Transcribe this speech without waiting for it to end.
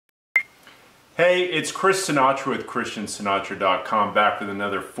Hey, it's Chris Sinatra with ChristianSinatra.com, back with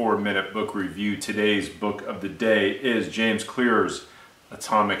another 4-minute book review. Today's book of the day is James Clear's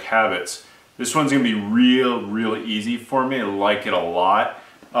Atomic Habits. This one's going to be real easy for me. I like it a lot.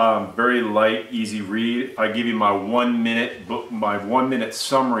 Very light, easy read. If I give you my 1-minute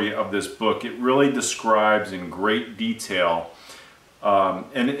summary of this book, it really describes in great detail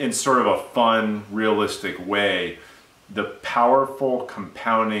and in sort of a fun, realistic way the powerful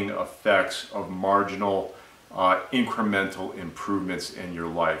compounding effects of marginal, incremental improvements in your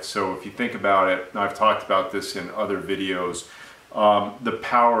life. So if you think about it, and I've talked about this in other videos, the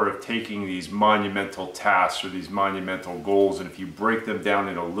power of taking these monumental tasks or these monumental goals, and if you break them down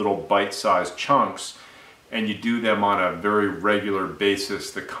into little bite-sized chunks and you do them on a very regular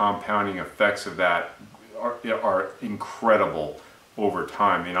basis, the compounding effects of that are incredible over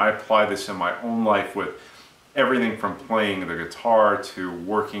time. I mean, I apply this in my own life with everything from playing the guitar to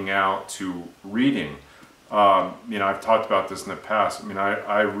working out to reading. I've talked about this in the past. I mean,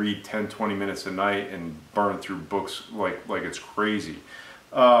 I read 10-20 minutes a night and burn through books like it's crazy.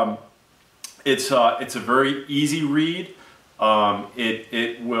 It's a very easy read. You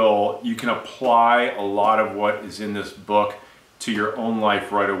can apply a lot of what is in this book to your own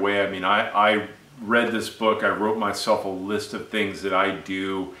life right away. I mean, I read this book, I wrote myself a list of things that I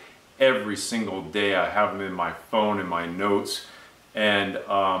do every single day. I have them in my phone, in my notes, and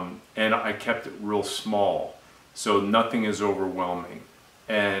I kept it real small, so nothing is overwhelming,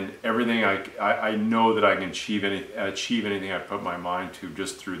 and everything I know that I can achieve anything I put my mind to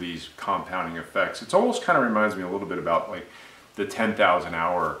just through these compounding effects. It almost kind of reminds me a little bit about like the 10,000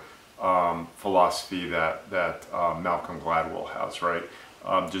 hour philosophy that Malcolm Gladwell has, right?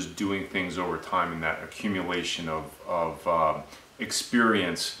 Just doing things over time, and that accumulation of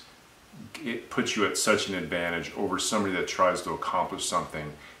experience, it puts you at such an advantage over somebody that tries to accomplish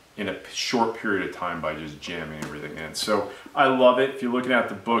something in a short period of time by just jamming everything in. So I love it. If you're looking at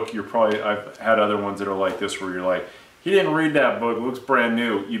the book, I've had other ones that are like this where you're like, he didn't read that book, it looks brand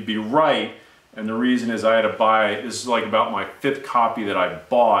new. You'd be right, and the reason is I had to buy, this is like about my 5th copy that I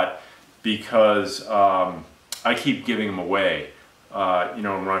bought because I keep giving them away.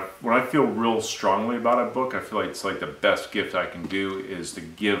 When I feel real strongly about a book, I feel like it's like the best gift I can do is to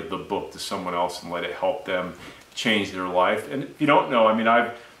give the book to someone else and let it help them change their life. And if you don't know, I mean,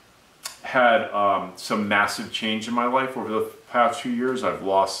 I've had some massive change in my life over the past few years. I've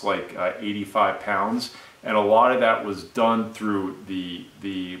lost like 85 pounds, and a lot of that was done through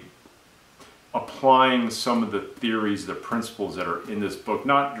the applying some of the theories, the principles that are in this book,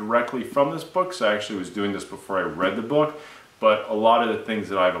 not directly from this book, because I actually was doing this before I read the book, but a lot of the things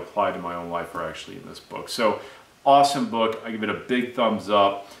that I've applied to my own life are actually in this book. So, awesome book. I give it a big thumbs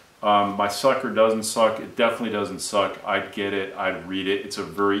up. My sucker doesn't suck. It definitely doesn't suck. I'd get it. I'd read it. It's a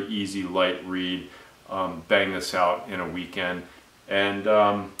very easy, light read. Bang this out in a weekend. And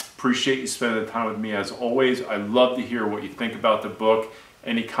appreciate you spending the time with me as always. I love to hear what you think about the book.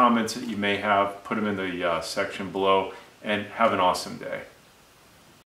 Any comments that you may have, put them in the section below. And have an awesome day.